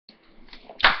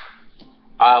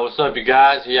Alright, what's up, you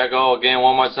guys? Here I go again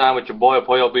one more time with your boy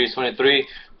Pollo Beats 23,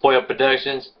 Pollo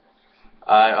Productions.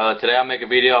 Today I'll make a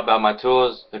video about my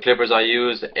tools, the clippers I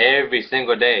use every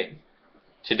single day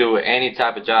to do any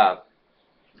type of job.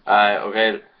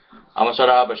 Okay, I'm gonna start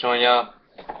out by showing y'all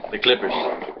the clippers.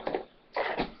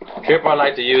 The clipper I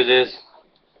like to use is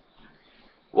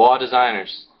Wall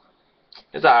Designers.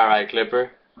 It's an alright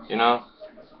clipper, you know.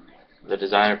 The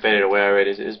designer faded away already.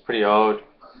 It's pretty old.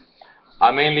 I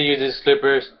mainly use these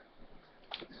clippers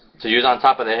to use on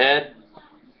top of the head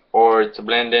or to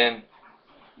blend in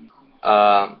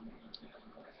higher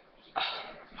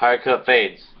cut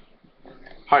fades.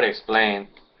 Hard to explain.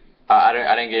 I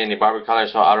didn't get any barber color,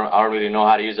 so I don't really know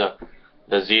how to use the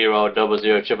 0, 00,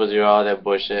 000, all that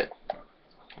bullshit.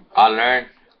 I learned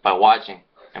by watching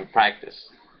and practice.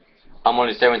 I'm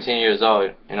only 17 years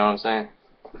old. You know what I'm saying?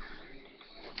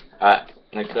 Alright,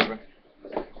 next clipper.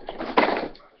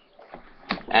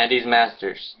 Andy's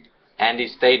Masters.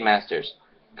 Andy's Fade Masters.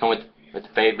 Come with the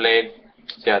fade blade.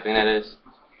 See how thin that is?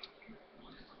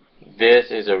 This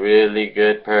is a really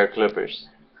good pair of clippers.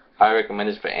 I recommend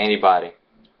this for anybody.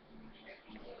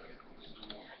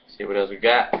 See what else we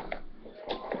got.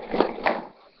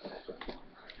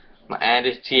 My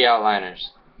Andy's T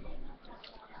outliners.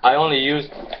 I only use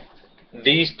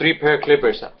these 3 pair of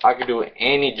clippers. I can do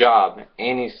any job,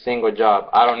 any single job.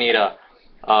 I don't need a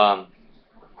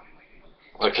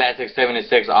classic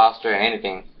 76 Oster or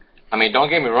anything. I mean, don't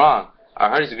get me wrong. I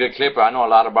heard it's a good clipper. I know a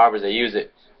lot of barbers that use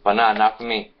it, but not for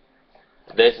me.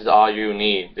 This is all you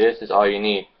need. This is all you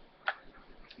need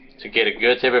to get a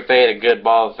good taper fade, a good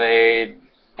ball fade,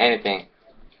 anything.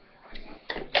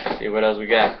 Let's see what else we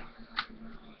got.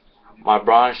 My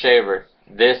bronze shaver.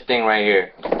 This thing right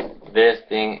here. This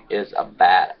thing is a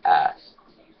badass.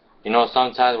 You know,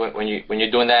 sometimes when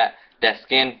you're doing that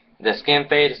skin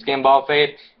fade, skin ball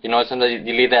fade, you know, sometimes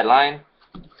you leave that line.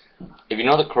 If you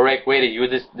know the correct way to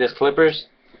use this clippers,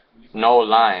 no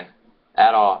line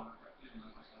at all.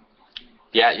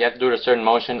 Yeah, you have to do it a certain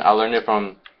motion. I learned it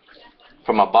from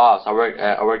my boss. I worked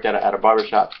at a barber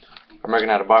shop. I'm working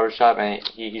at a barber shop, and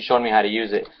he showed me how to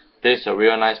use it. This is a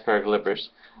real nice pair of clippers.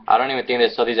 I don't even think they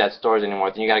sell these at stores anymore.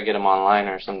 I think you gotta get them online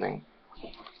or something.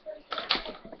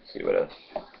 Let's see what else.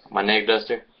 My neck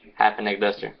duster, half a neck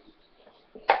duster.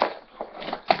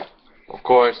 Of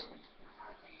course,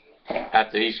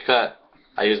 after each cut,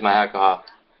 I use my alcohol.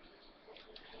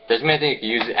 There's many things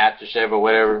you can use it aftershave or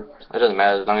whatever. It doesn't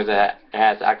matter as long as it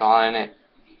has alcohol in it.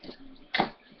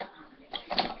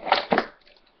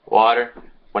 Water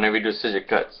whenever you do scissor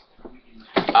cuts.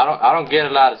 I don't get a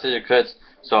lot of scissor cuts,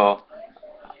 so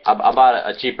I bought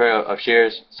a cheap pair of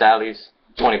shears, Sally's,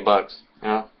 $20, you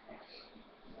know.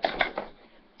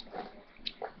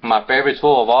 My favorite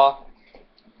tool of all,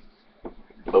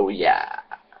 oh yeah,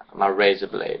 my razor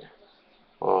blade,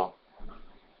 or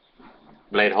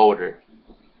blade holder.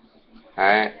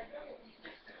 Alright,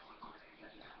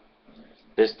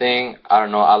 this thing, I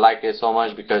don't know, I like it so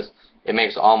much because it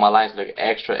makes all my lines look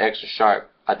extra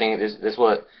sharp. I think this is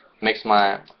what makes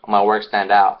my work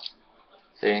stand out.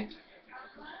 See?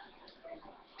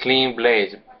 Clean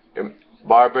blades.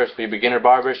 Barbers, for your beginner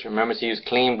barbers, remember to use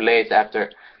clean blades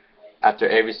after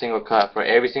every single cut. For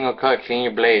every single cut, clean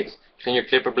your blades. Clean your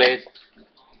clipper blades.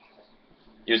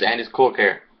 Use Andy's Cool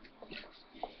Care.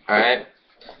 Alright?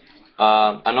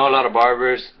 I know a lot of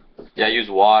barbers, yeah, use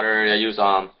water, yeah, use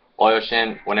oil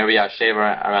sheen whenever y'all shave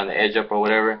around the edge up or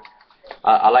whatever.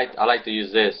 I like to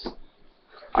use this.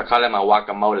 I call it my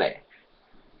guacamole.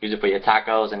 Use it for your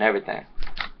tacos and everything.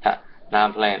 Now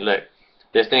I'm playing. Look,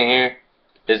 this thing here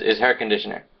is hair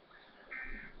conditioner.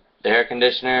 The hair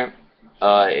conditioner,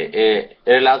 it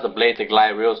allows the blade to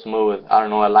glide real smooth. I don't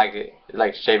know, I like it. It's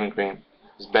like shaving cream.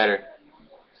 It's better.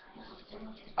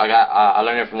 I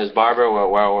learned it from this barber who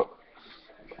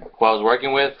I was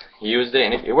working with. He used it,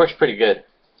 and it works pretty good.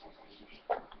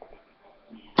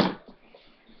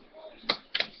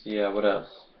 Yeah, what else?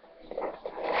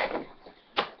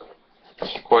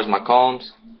 Of course, my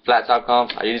combs, flat top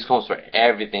combs. I use these combs for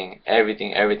everything.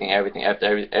 After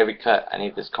every cut, I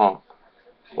need this comb.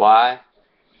 Why?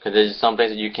 Because there's some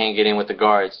places you can't get in with the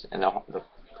guards, and the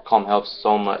comb helps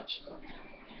so much.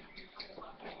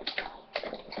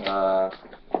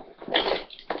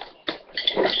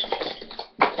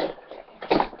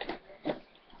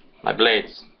 My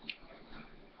blades.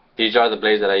 These are the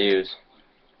blades that I use.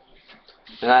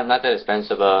 They're not that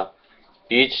expensive.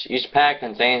 Each pack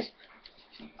contains,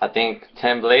 I think,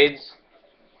 10 blades.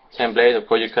 10 blades. Of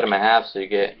course, you cut them in half, so you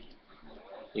get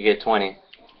 20.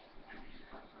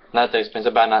 Not that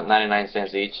expensive, about 99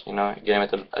 cents each. You know,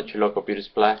 get them at your local beauty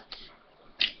supply.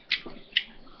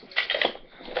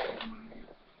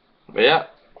 But yeah,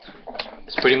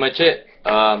 that's pretty much it.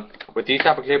 With these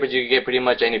type of clippers, you can get pretty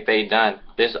much any fade done.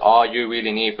 This is all you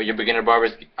really need for your beginner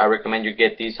barbers. I recommend you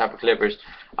get these type of clippers.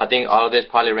 I think all of this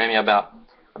probably ran me about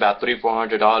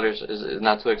 $300-400. Is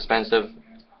not too expensive.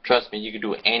 Trust me, you can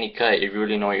do any cut if you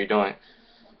really know what you're doing.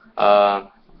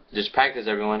 Just practice,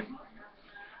 everyone.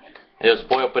 It was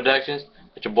Pollo Productions.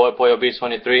 It's your boy Pollo Beats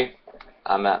 23.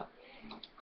 I'm out.